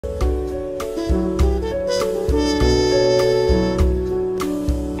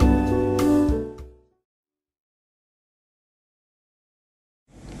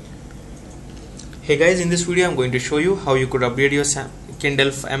Hey guys, in this video I'm going to show you how you could upgrade your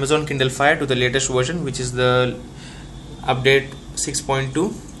Amazon Kindle Fire to the latest version, which is the update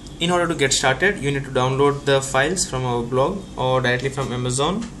 6.2. In order to get started, you need to download the files from our blog or directly from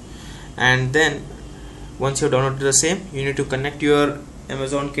Amazon, and then once you have downloaded the same, you need to connect your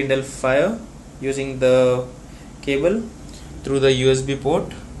Amazon Kindle Fire using the cable through the USB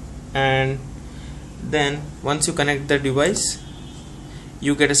port. And then once you connect the device,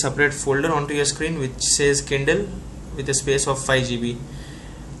 you get a separate folder onto your screen which says Kindle with a space of 5 GB.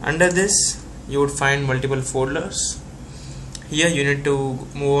 Under this you would find multiple folders. Here you need to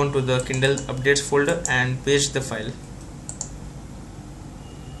move on to the Kindle updates folder and paste the file.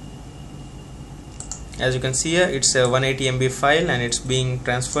 As you can see here, it's a 180 MB file and it's being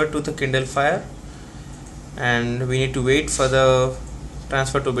transferred to the Kindle Fire, and we need to wait for the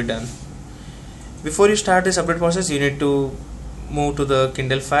transfer to be done. Before you start this update process, you need to move to the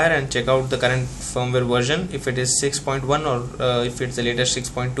Kindle Fire and check out the current firmware version, if it is 6.1 or if it's the latest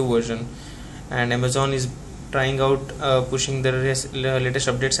 6.2 version. And Amazon is trying out pushing the latest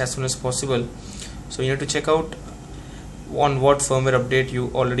updates as soon as possible, so you need to check out on what firmware update you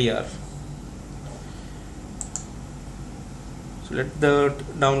already are. So let the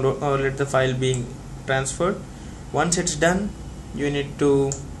download or let the file being transferred. Once it's done, you need to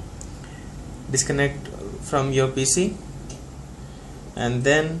disconnect from your PC, and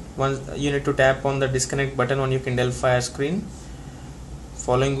then once you need to tap on the disconnect button on your Kindle Fire screen,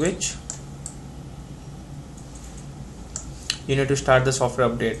 following which you need to start the software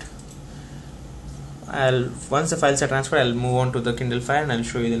update. Once the files are transferred, I'll move on to the Kindle Fire and I'll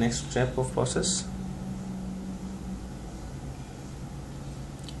show you the next step of process.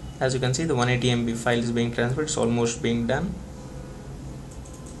 As you can see, the 180 MB file is being transferred. It's almost being done.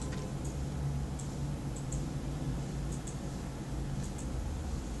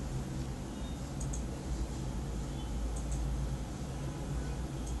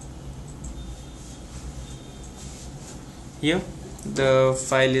 Here the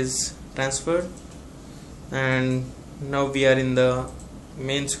file is transferred, and now we are in the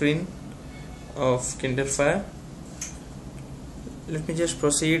main screen of Kindle Fire. Let me just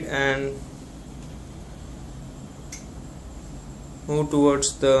proceed and move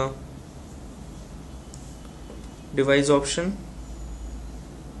towards the device option.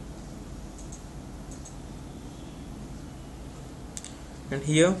 And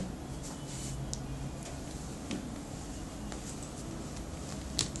here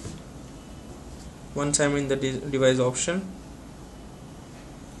once I'm in the device option,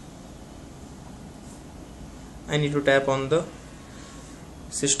 I need to tap on the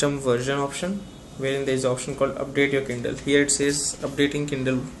system version option, wherein there is an option called update your Kindle. Here it says updating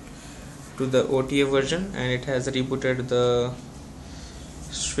Kindle to the OTA version, and it has rebooted the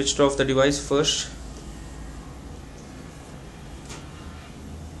switched off the device first.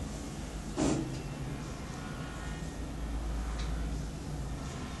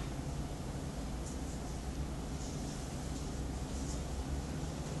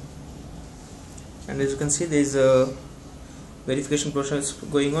 And as you can see, there is a verification process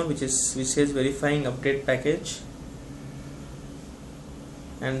going on, which says verifying update package,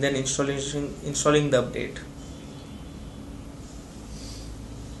 and then installing the update.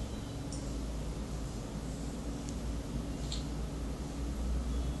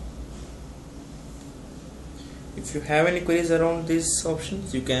 If you have any queries around these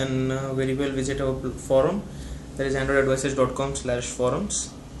options, you can very well visit our forum. That is androidadvisors.com/forums,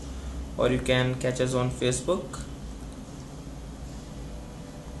 or you can catch us on Facebook.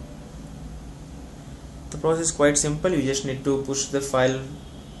 The process is quite simple. You just need to push the file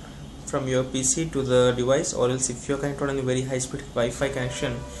from your PC to the device, or else if you are connected on a very high speed Wi-Fi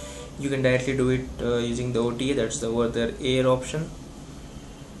connection, you can directly do it using the OTA, that's the over the air option.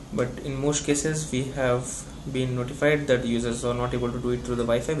 But in most cases we have been notified that users are not able to do it through the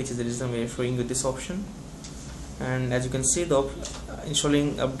Wi-Fi, which is the reason we are showing you this option. And as you can see, the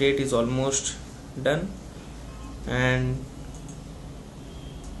installing update is almost done, and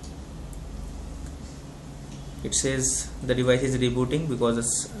it says the device is rebooting because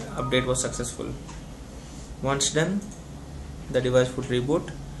this update was successful. Once done, the device would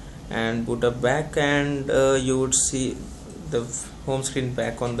reboot and boot up back, and you would see the home screen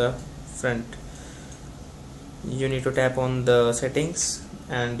back on the front. You need to tap on the settings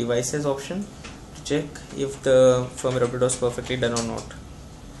and devices option to check if the firmware update was perfectly done or not.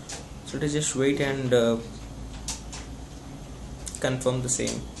 So let us just wait and confirm the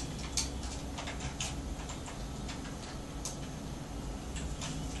same.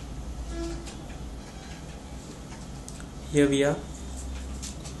 Here we are.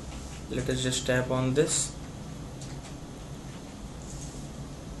 let us just tap on this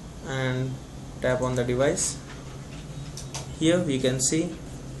and tap on the device. Here we can see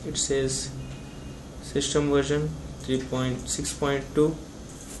it says system version 6.2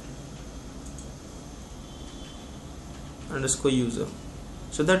 underscore user.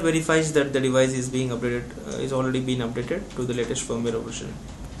 So that verifies that the device is being updated, is already been updated to the latest firmware version.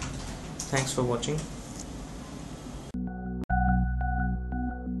 Thanks for watching.